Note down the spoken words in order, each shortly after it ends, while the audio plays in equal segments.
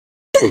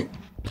Hey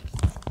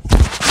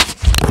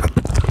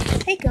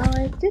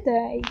guys,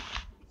 today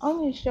I'm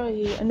going to show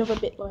you another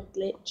Bitlife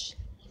glitch.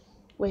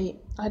 Wait,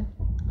 I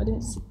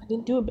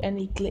didn't do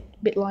any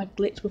Bitlife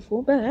glitch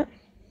before, but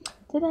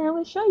today I'm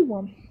going to show you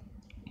one.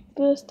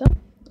 First up,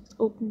 let's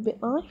open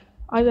Bitlife.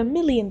 I have $1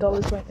 million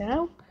right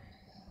now.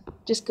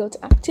 Just go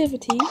to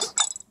activities,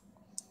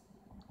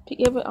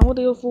 pick up all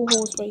the other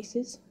horse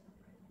races.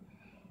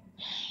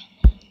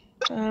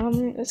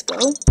 Let's go.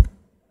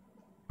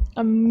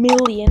 $1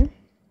 million.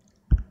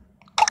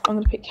 I'm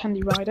going to pick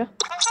Candy Rider.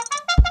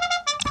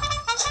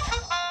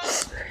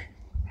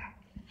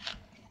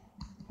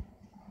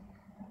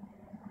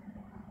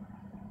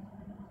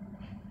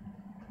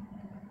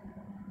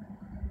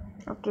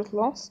 I've just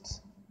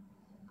lost.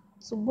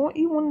 So what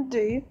you want to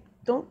do,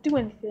 don't do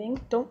anything,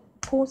 don't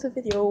pause the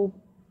video or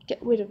get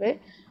rid of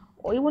it.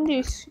 All you want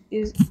to do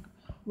is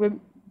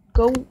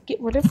go get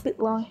rid of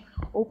Bitlife,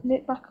 open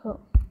it back up.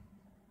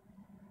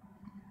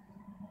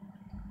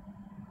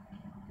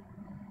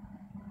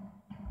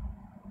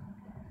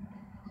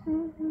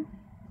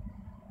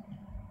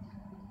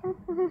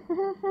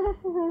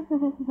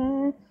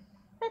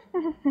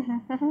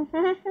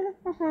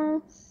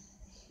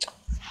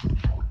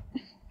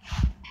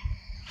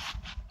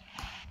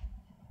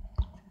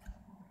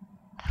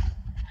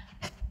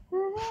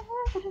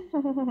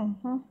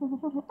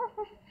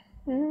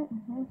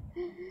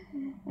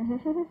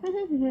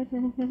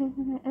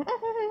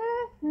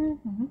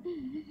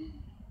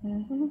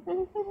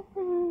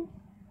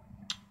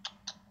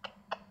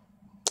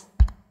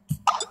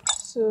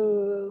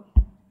 So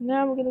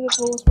now we're gonna go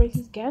to horse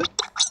races again.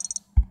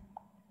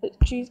 I'm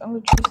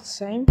gonna choose the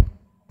same,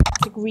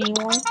 the green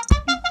one.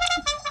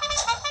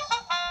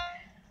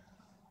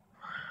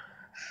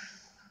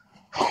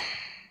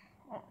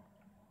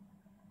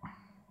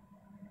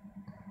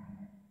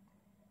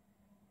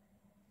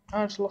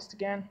 I just lost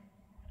again.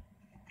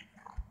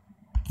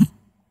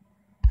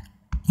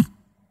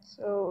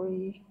 So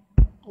we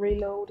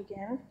reload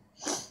again.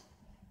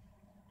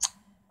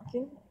 I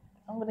think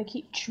I'm gonna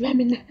keep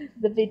trimming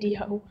the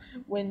video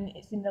when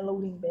it's in the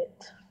loading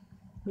bit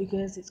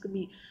because it's gonna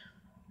be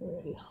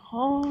really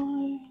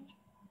hard.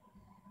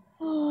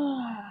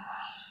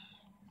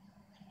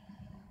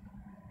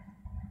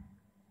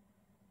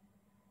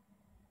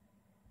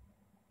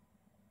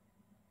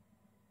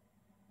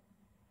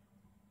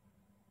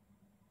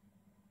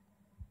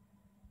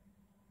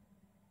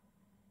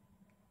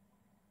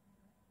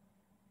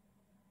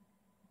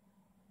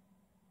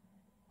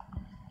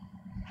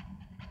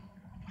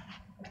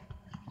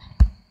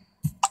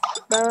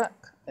 Back.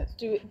 Let's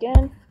do it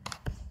again.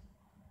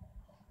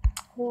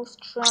 Horse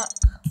track.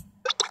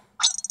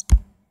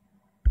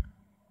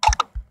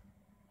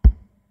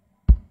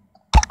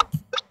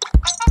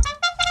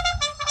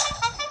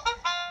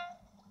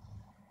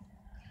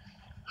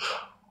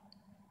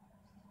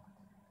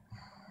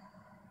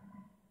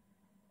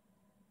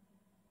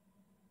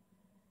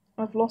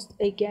 I've lost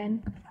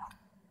again.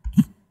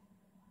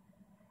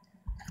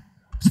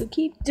 So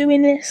keep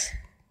doing this,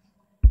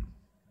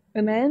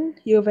 and then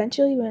you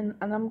eventually win.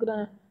 And I'm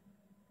gonna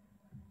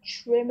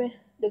trim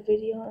the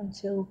video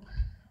until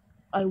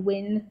I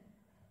win,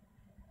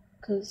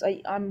 because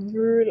I'm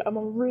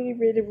a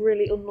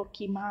really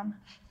unlucky man.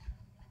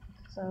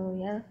 So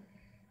yeah,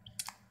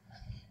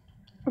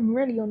 I'm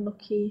really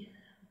unlucky.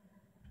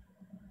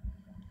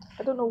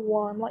 I don't know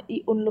why. I'm like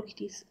the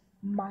unluckiest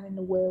man in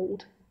the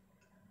world.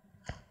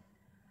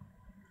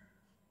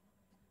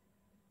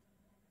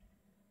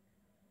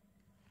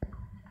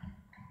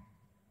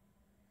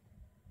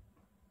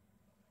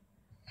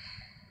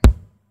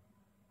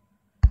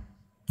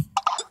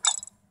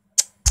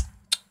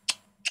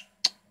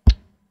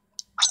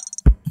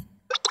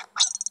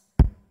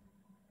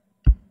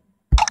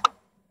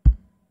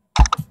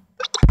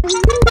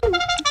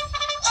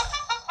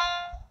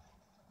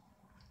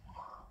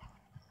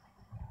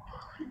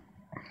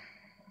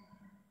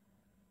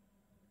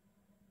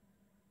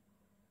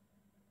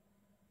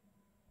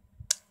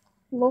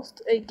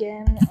 Lost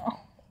again. Oh,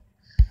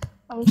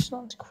 I'm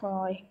starting to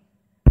cry.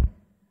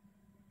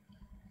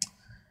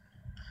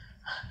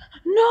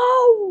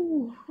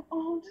 No!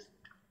 Oh,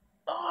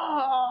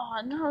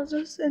 no,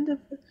 just end up.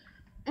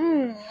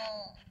 You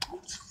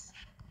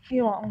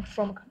know what? I'm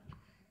from.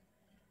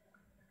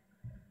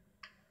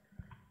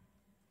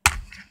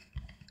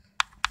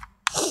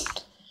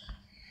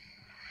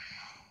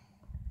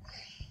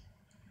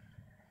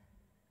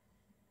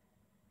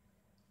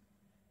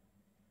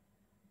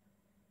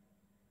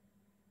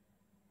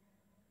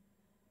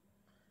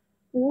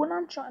 What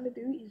I'm trying to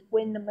do is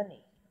win the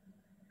money.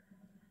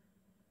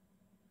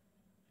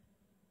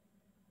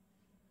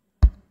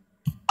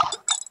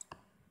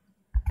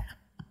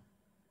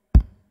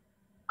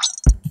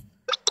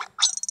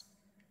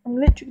 I'm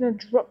literally going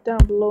to drop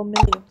down below $1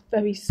 million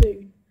very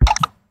soon.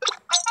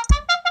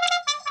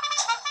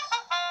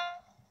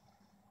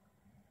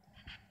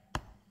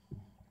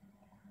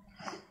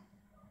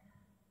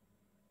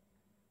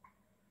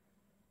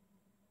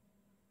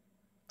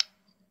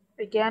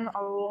 Again, I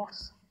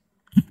lost.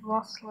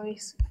 Last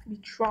race, we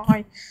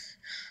try.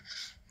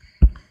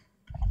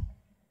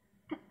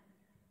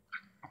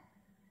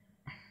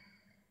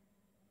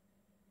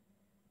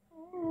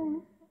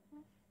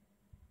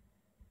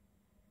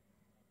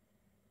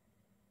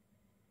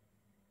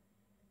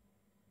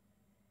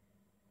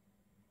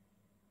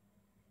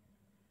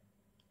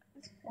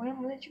 Well,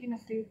 I'm literally gonna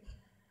have to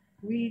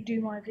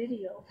redo my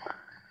video.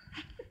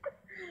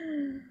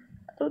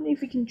 I don't know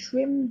if you can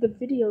trim the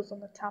videos on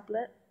the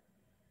tablet.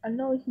 I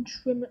know you can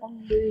trim it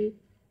on the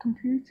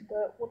computer,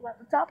 but what about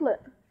the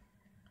tablet?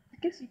 I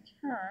guess you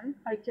can,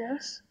 I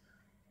guess.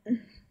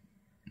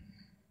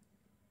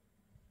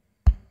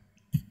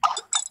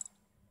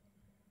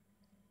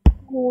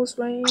 Horse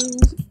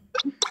reins.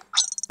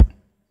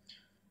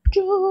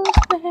 Just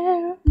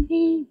let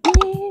me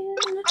in,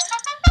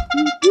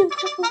 you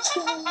beautiful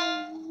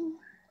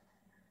soul.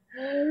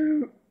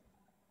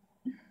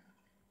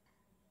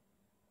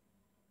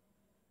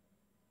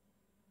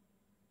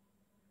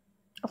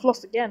 I've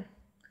lost again.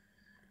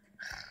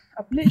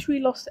 I've literally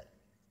lost it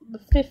the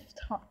 5th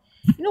time.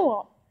 You know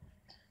what?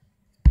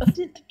 I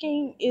think the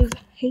game is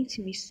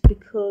hating me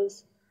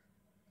because,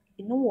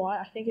 you know what?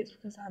 I think it's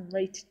because I haven't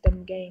rated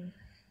them game.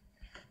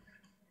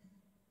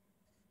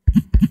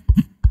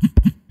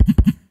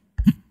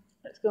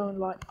 Let's go and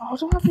like, oh, I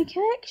don't have any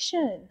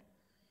connection.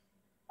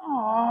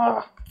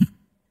 Oh.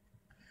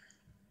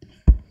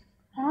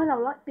 Fine,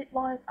 I'll like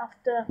Bitlife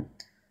after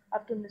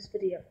I've done this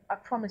video. I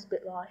promise,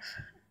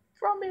 Bitlife.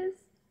 Promise.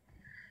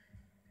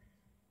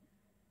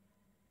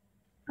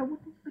 I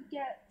wouldn't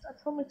forget. I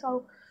promise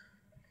I'll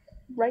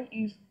rate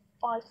you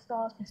 5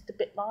 stars, Mr.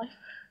 Bitlife.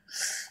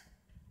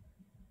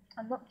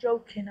 I'm not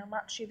joking, I'm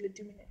actually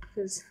doing it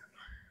because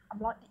I'm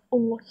like the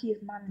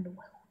unluckiest man in the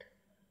world.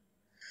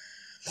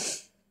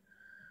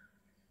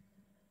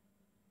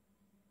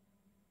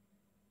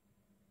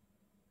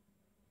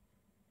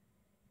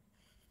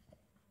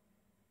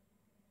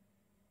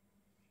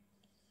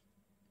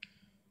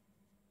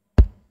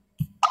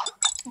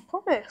 I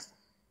promise.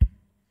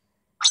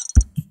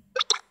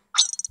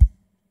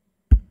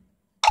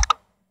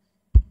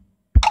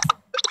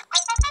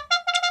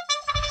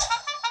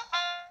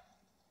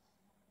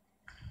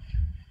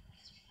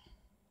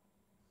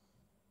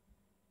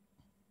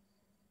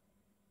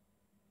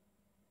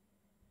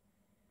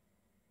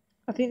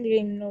 I think the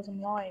game knows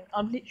I'm lying.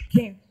 I'm literally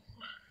game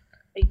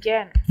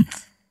again.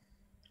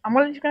 I'm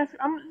literally gonna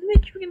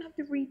have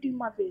to redo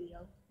my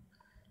video.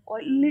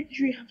 Like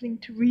literally having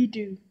to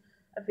redo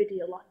a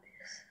video like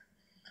this.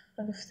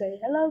 I'm gonna say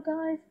hello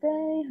guys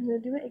today. I'm gonna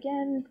do it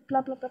again.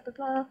 Blah blah blah blah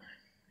blah.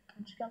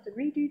 I'm just gonna have to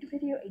redo the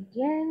video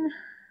again.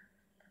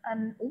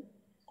 And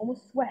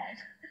almost swear.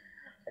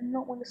 I do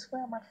not want to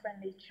swear on my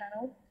friendly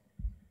channel.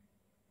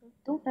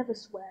 Don't ever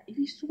swear. If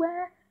you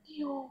swear,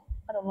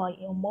 I don't like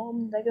your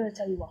mom, they're gonna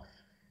tell you off.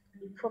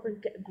 And you probably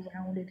get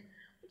grounded.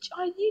 Which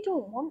you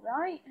don't want,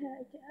 right?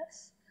 I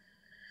guess.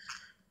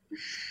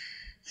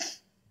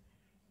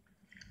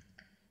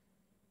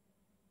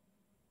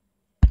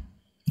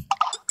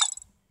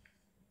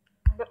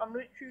 But I'm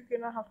literally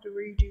gonna have to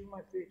redo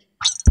my video.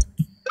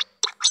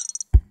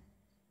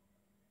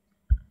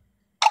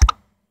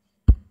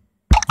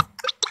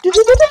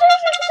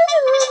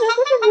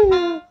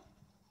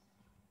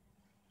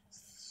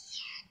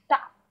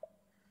 Stop.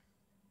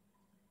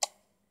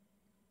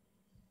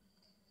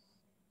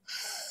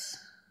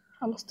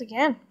 I lost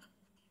again.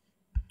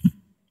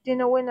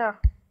 Dinner winner.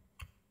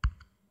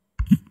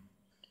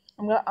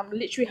 I'm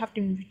literally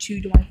having to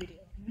redo my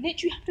video. I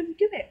literally have to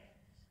redo it.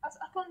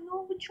 I've got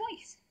no other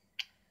choice.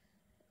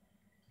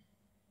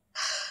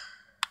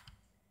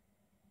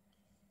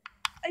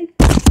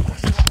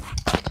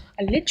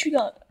 I literally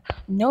got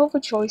no other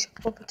choice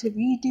but to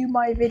redo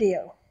my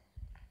video.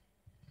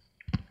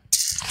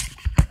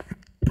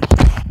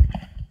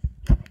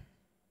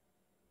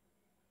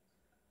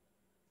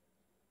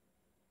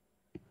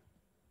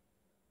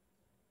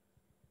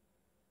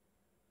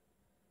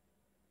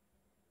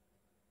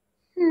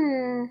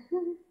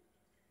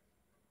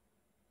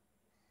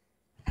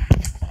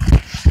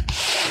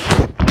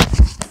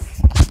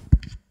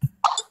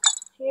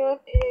 Here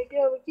we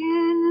go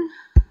again.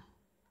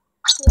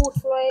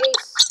 Horse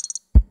race.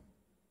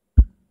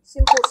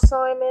 Simple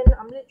Simon.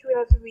 I'm literally going to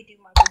have to redo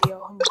my video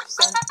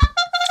 100%.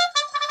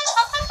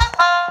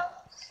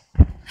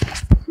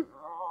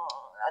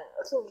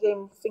 I think the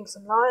game thinks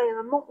I'm lying, and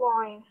I'm not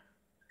lying.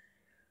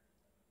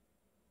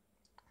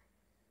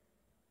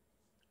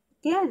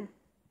 Again,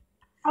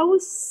 I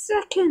was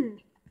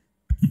second.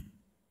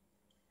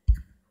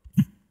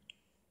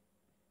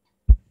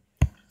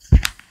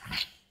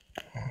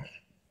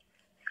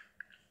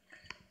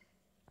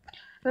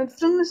 And I've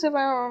done this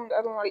around,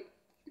 I don't know, like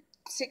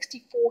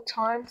 64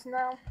 times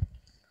now.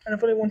 And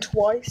I've only won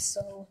twice,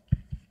 so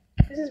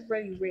this is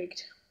really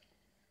rigged.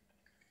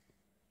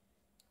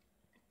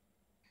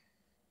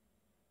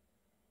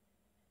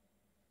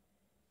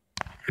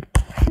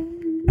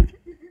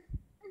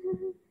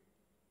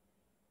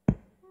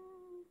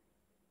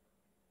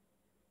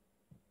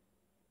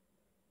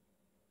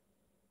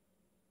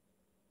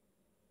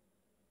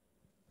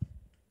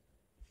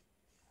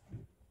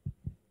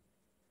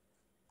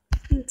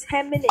 In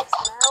 10 minutes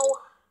now.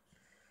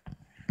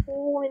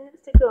 4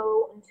 minutes to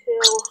go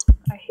until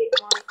I hit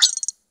my...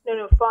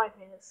 No, 5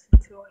 minutes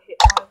until I hit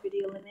my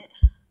video limit.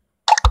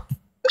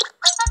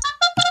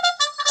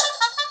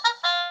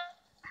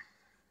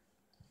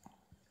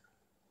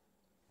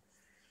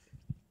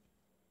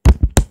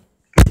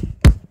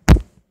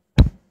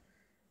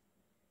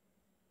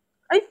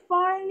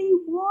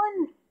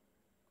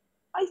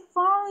 I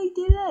finally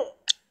did it.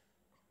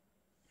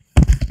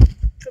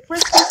 So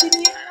press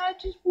continue, and I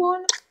just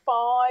won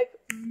 5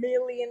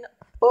 million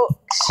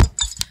bucks.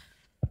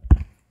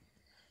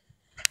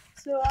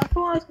 So I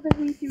thought I was going to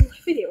redo the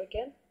video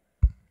again.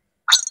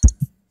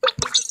 But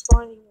we just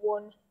finally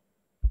won.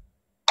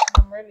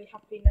 I'm really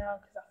happy now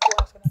because I thought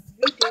I was going to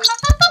redo some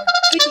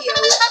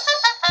videos.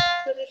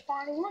 So I just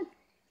finally won.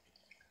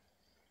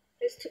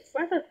 This took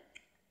forever.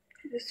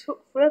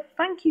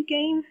 Thank you,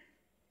 game.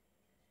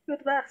 You're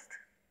the best.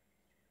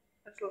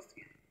 I just lost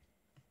again.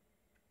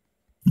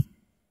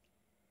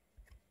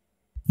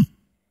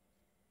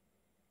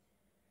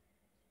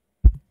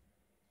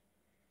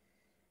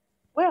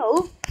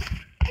 Well,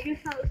 I guess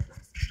that was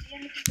the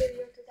end of the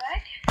video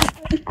today.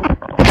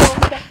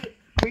 I'll definitely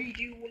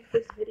redo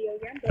this video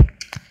again, but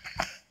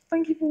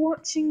thank you for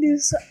watching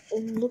this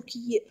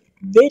unlucky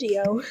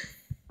video.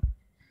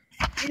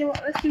 You know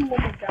what, let's do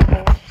one more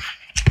gamble.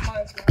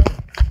 Might as well,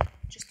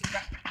 just to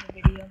wrap up the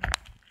video.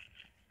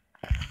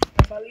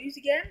 If I lose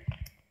again,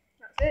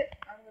 that's it.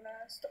 I'm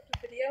gonna stop the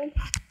video.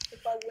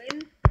 If I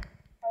win,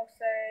 I'll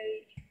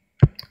say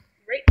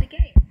rate the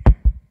game.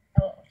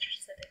 Oh, I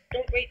just said it.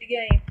 Don't rate the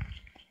game.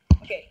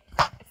 Okay.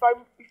 If I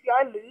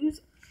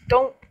lose,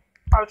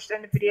 I'll just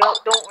end the video.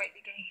 Don't rate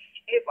the game.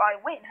 If I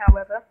win,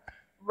 however,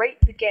 rate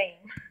the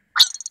game.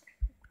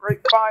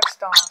 Rate 5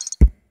 stars.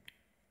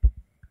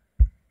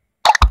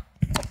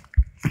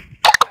 I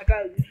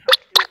gotta have to do it.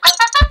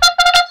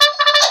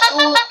 It's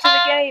all up to the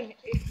game.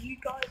 If you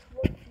guys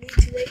want me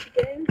to rate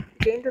the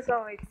game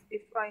decides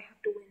if I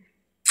have to win.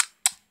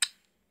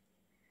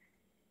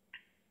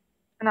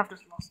 And I've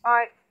just lost.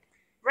 Alright.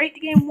 Rate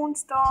the game 1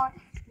 star.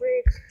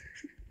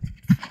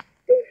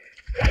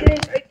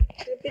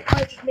 The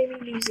Bitlife just made me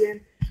lose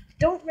again.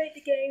 Don't rate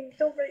the game.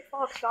 Don't rate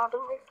 5 stars.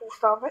 Don't rate 4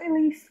 stars. Rate at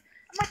least a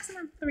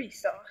maximum 3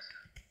 stars.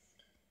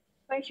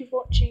 Thank you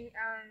for watching,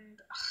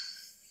 and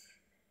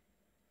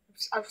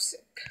I'll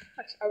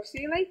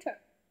see you later.